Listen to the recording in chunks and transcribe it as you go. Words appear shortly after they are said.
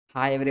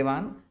Hi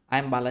everyone, I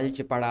am Balaji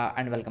Chippada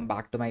and welcome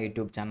back to my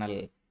YouTube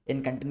channel.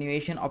 In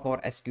continuation of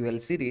our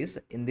SQL series,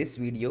 in this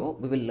video,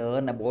 we will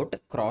learn about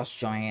cross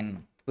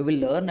join. We will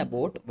learn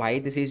about why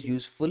this is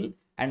useful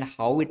and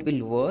how it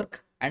will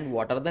work and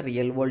what are the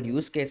real world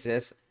use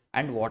cases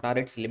and what are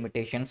its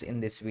limitations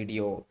in this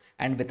video.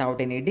 And without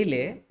any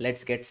delay,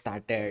 let's get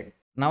started.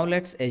 Now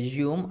let's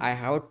assume I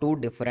have two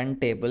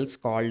different tables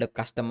called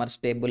customers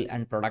table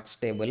and products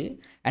table,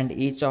 and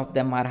each of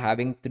them are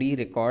having three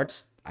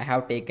records. I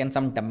have taken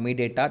some dummy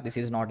data. This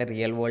is not a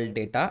real world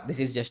data. This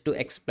is just to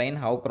explain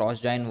how cross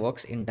join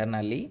works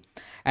internally.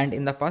 And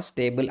in the first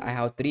table, I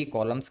have three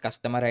columns: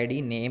 customer ID,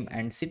 name,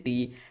 and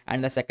city.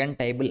 And the second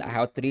table, I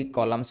have three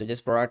columns, which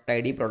is product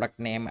ID, product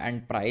name,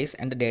 and price.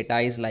 And the data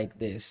is like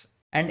this.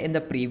 And in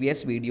the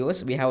previous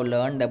videos, we have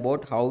learned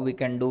about how we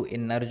can do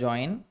inner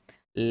join,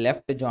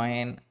 left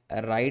join,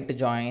 right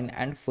join,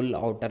 and full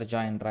outer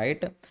join,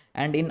 right?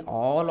 And in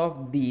all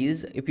of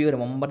these, if you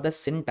remember the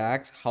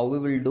syntax, how we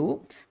will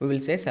do, we will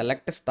say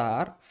select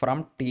star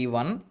from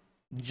t1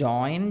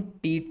 join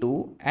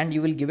t2, and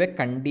you will give a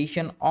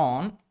condition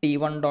on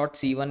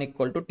t1.c1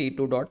 equal to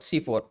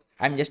t2.c4.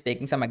 I'm just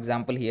taking some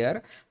example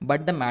here,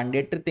 but the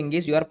mandatory thing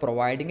is you are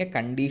providing a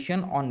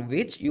condition on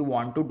which you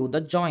want to do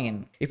the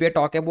join. If you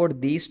talk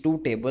about these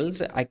two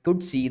tables, I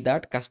could see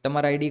that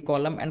customer ID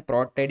column and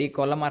product ID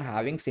column are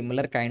having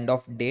similar kind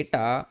of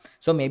data.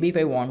 So maybe if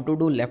I want to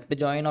do left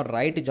join or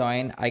right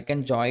join, I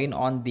can join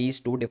on these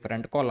two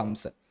different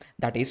columns.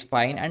 That is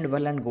fine and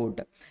well and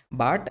good.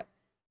 But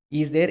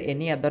is there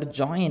any other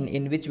join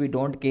in which we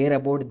don't care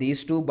about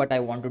these two, but I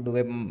want to do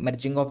a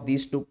merging of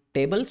these two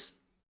tables?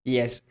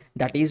 Yes,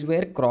 that is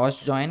where cross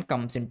join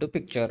comes into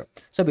picture.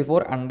 So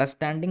before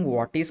understanding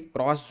what is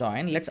cross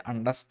join, let's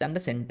understand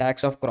the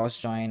syntax of cross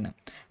join.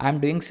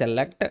 I'm doing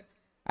select.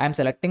 I'm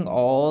selecting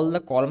all the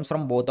columns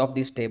from both of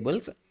these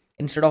tables.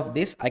 Instead of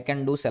this, I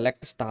can do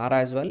select star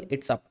as well.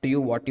 It's up to you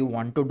what you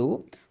want to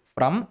do.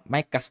 From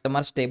my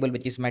customers table,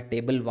 which is my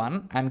table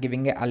 1, I'm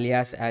giving a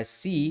alias as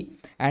C,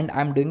 and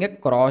I'm doing a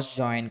cross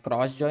join.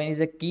 Cross join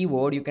is a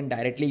keyword. You can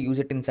directly use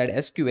it inside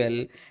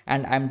SQL,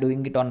 and I'm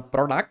doing it on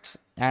products,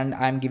 and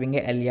I'm giving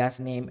a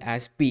alias name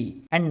as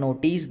P. And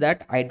notice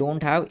that I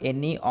don't have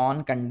any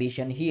on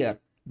condition here,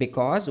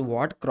 because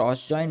what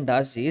cross join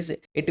does is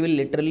it will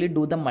literally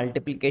do the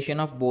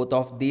multiplication of both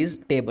of these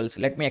tables.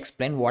 Let me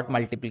explain what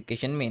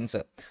multiplication means.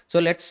 So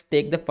let's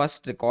take the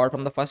first record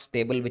from the first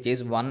table, which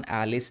is 1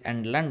 Alice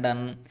and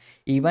London.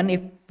 Even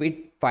if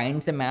it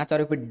finds a match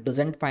or if it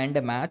doesn't find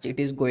a match,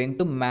 it is going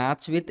to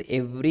match with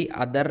every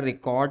other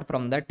record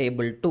from the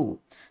table 2.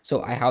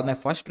 So I have my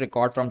first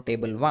record from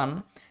table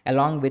 1.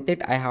 Along with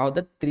it, I have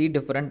the three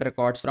different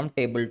records from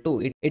table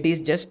 2. It is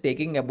just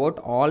taking about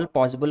all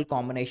possible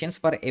combinations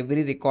for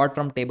every record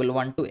from table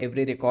 1 to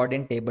every record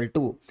in table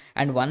 2.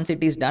 And once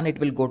it is done, it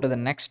will go to the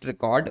next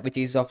record, which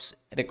is of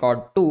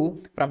record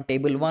 2 from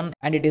table 1,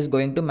 and it is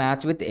going to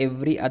match with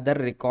every other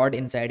record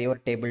inside your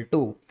table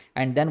 2.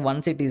 And then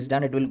once it is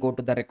done, it will go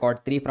to the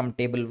record 3 from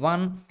table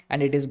 1,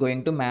 and it is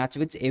going to match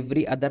with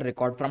every other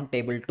record from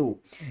table 2.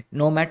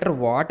 No matter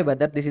what,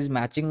 whether this is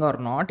matching or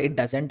not, it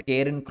doesn't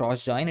care in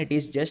cross join. It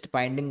is just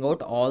finding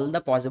out all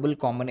the possible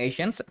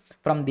combinations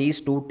from these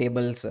two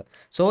tables.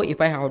 So if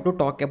I have to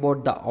talk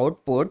about the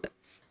output,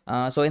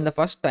 so in the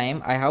first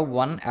time I have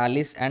one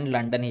Alice and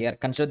London here.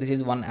 Consider this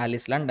is one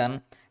Alice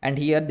London, and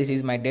here this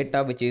is my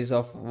data, which is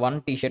of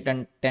one t-shirt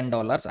and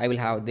 $10. I will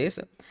have this.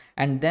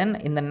 And then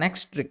in the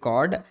next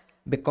record,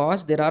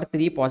 because there are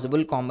three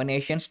possible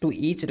combinations to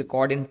each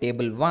record in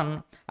table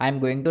 1, I am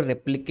going to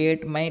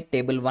replicate my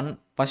table 1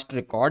 first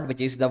record,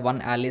 which is the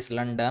one Alice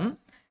London,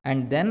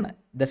 and then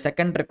the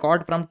second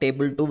record from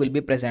table 2 will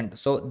be present.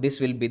 So this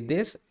will be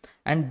this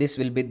and this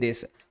will be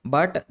this,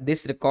 but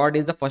this record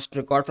is the first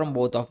record from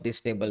both of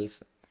these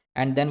tables.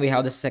 And then we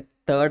have the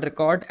third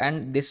record,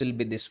 and this will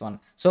be this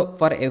one. So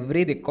for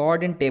every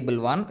record in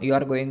table 1, you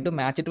are going to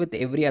match it with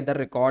every other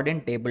record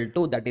in table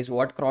 2. That is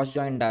what cross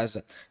join does.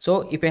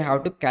 So if I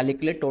have to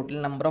calculate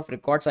total number of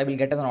records, I will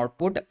get as an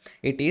output,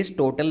 it is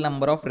total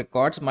number of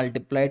records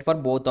multiplied for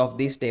both of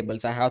these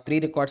tables. I have 3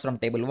 records from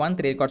table 1,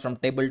 3 records from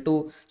table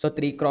 2, so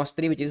 3 cross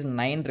 3, which is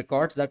 9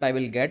 records that I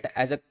will get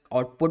as a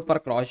output for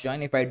cross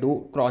join if I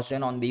do cross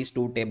join on these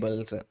two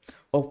tables.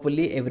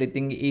 Hopefully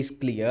everything is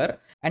clear.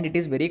 And it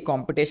is very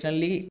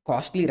computationally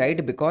costly,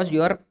 right? Because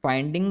you are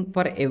finding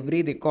for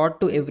every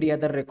record to every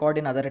other record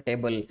in other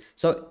table.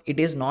 So it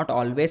is not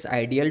always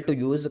ideal to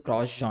use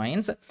cross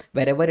joins.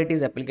 Wherever it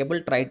is applicable,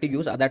 try to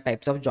use other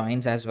types of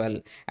joins as well.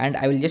 And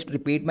I will just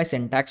repeat my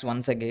syntax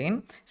once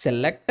again.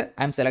 Select,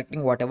 I'm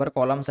selecting whatever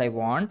columns I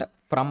want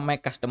from my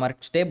customer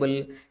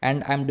table,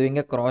 and I'm doing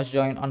a cross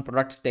join on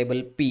products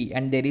table P,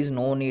 and there is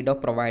no need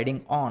of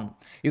providing on.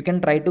 You can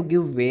try to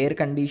give where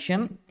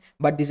condition,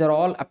 but these are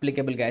all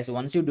applicable, guys.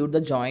 Once you do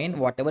the join,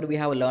 whatever we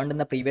have learned in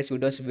the previous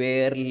videos,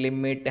 where,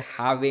 limit,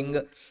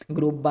 having,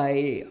 group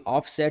by,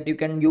 offset, you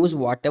can use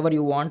whatever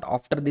you want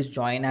after this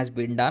join has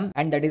been done,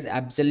 and that is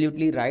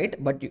absolutely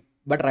right. But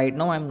But right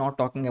now I'm not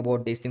talking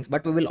about these things,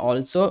 but we will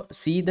also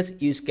see this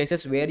use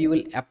cases where you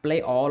will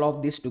apply all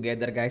of this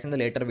together, guys, in the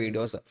later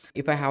videos.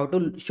 If I have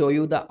to show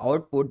you the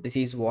output, this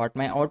is what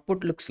my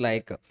output looks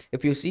like.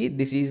 If you see,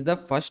 this is the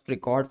first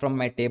record from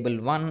my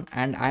table 1,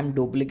 and I'm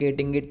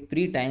duplicating it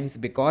 3 times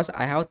because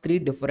I have 3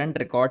 different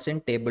records in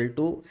table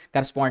 2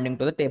 corresponding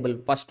to the table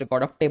first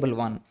record of table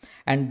 1.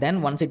 And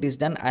then once it is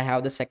done, I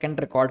have the second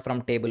record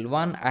from table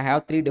 1, I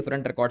have 3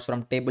 different records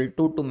from table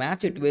 2 to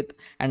match it with,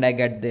 and I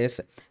get this.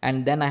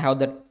 And then I have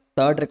the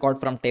third record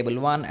from table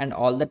 1 and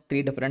all the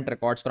 3 different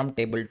records from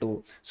table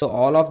 2. So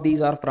all of these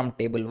are from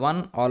table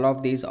 1, all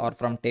of these are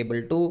from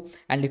table 2,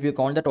 and if you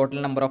count the total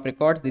number of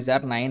records, these are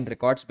 9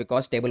 records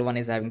because table 1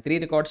 is having 3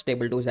 records,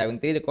 table 2 is having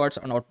 3 records,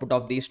 and output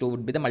of these two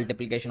would be the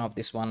multiplication of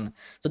this one.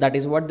 So that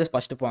is what this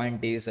first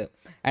point is.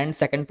 And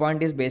second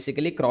point is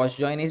basically cross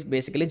join is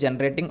basically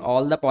generating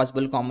all the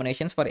possible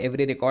combinations for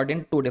every record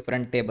in 2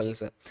 different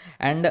tables.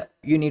 And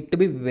you need to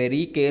be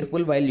very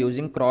careful while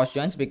using cross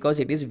joins because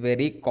it is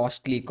very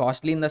costly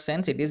in the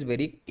sense it is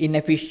very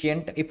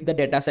inefficient if the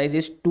data size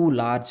is too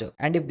large.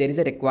 And if there is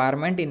a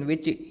requirement in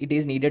which it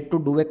is needed to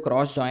do a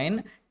cross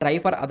join, try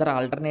for other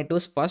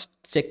alternatives first.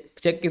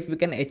 Check if we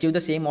can achieve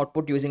the same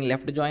output using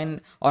left join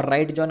or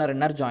right join or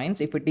inner joins.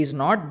 If it is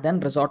not,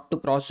 then resort to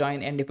cross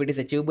join, and if it is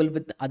achievable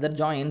with other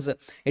joins,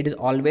 it is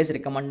always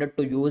recommended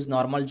to use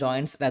normal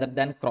joins rather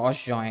than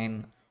cross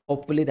join.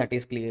 Hopefully that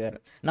is clear.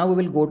 Now we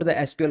will go to the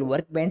SQL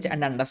workbench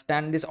and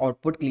understand this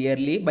output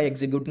clearly by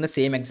executing the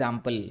same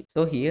example.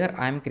 So here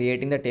I am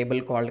creating the table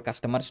called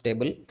customers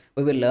table.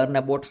 We will learn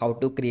about how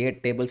to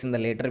create tables in the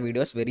later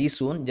videos very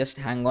soon. Just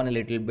hang on a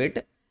little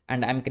bit.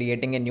 And I'm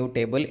creating a new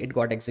table. It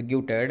got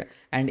executed,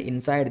 and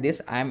inside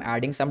this I'm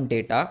adding some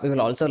data. We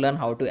will also learn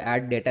how to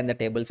add data in the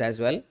tables as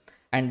well.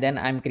 And then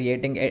I'm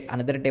creating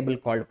another table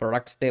called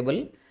products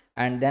table,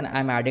 and then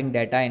I'm adding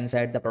data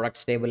inside the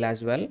products table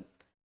as well.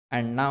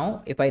 And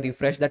now if I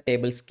refresh the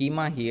table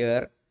schema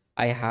here,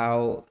 I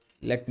have,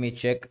 let me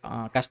check,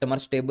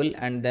 customers table,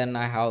 and then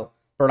I have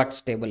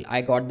products table.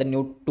 I got the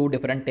new 2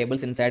 different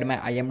tables inside my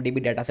IMDb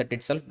dataset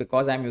itself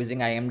because I'm using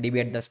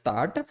IMDb at the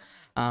start.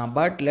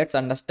 But let's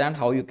understand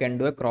how you can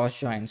do a cross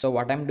join. So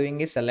what I'm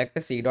doing is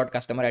select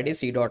c.customer id,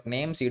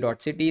 c.name,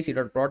 c.city,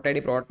 c.product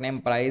id, product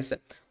name, price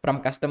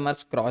from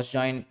customers, cross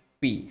join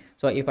p.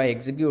 So if I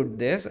execute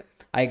this,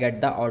 I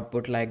get the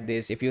output like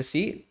this. If you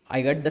see,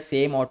 I get the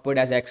same output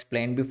as I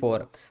explained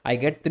before. I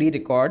get 3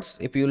 records.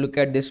 If you look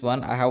at this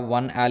one, I have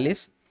one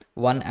Alice,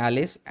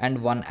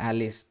 and one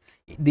Alice.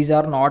 These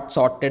are not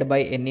sorted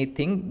by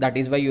anything. That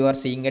is why you are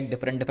seeing at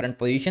different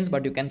positions,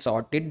 but you can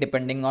sort it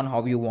depending on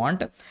how you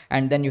want.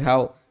 And then you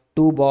have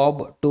two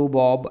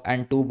Bob,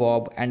 and two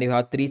Bob, and you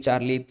have three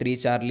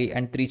Charlie,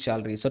 and three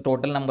Charlie. So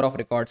total number of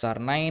records are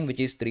 9, which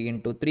is 3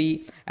 into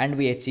 3, and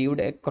we achieved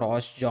a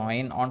cross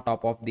join on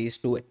top of these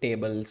two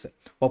tables.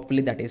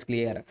 Hopefully that is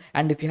clear.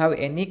 And if you have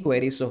any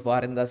queries so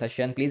far in the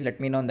session, please let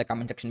me know in the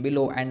comment section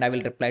below, and I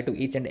will reply to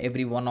each and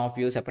every one of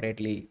you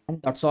separately.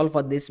 And that's all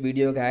for this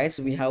video,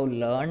 guys. We have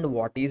learned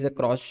what is a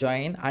cross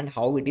join and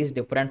how it is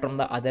different from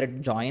the other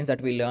joins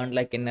that we learned,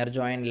 like inner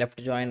join,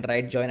 left join,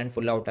 right join, and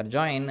full outer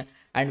join.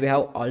 And we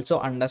have also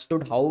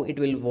understood how it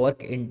will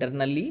work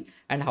internally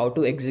and how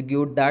to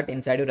execute that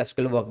inside your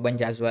SQL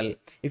workbench as well.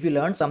 If you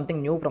learned something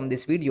new from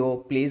this video,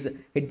 please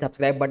hit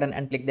subscribe button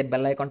and click that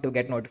bell icon to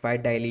get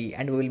notified daily,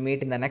 and we will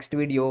meet in the next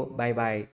video. Bye bye.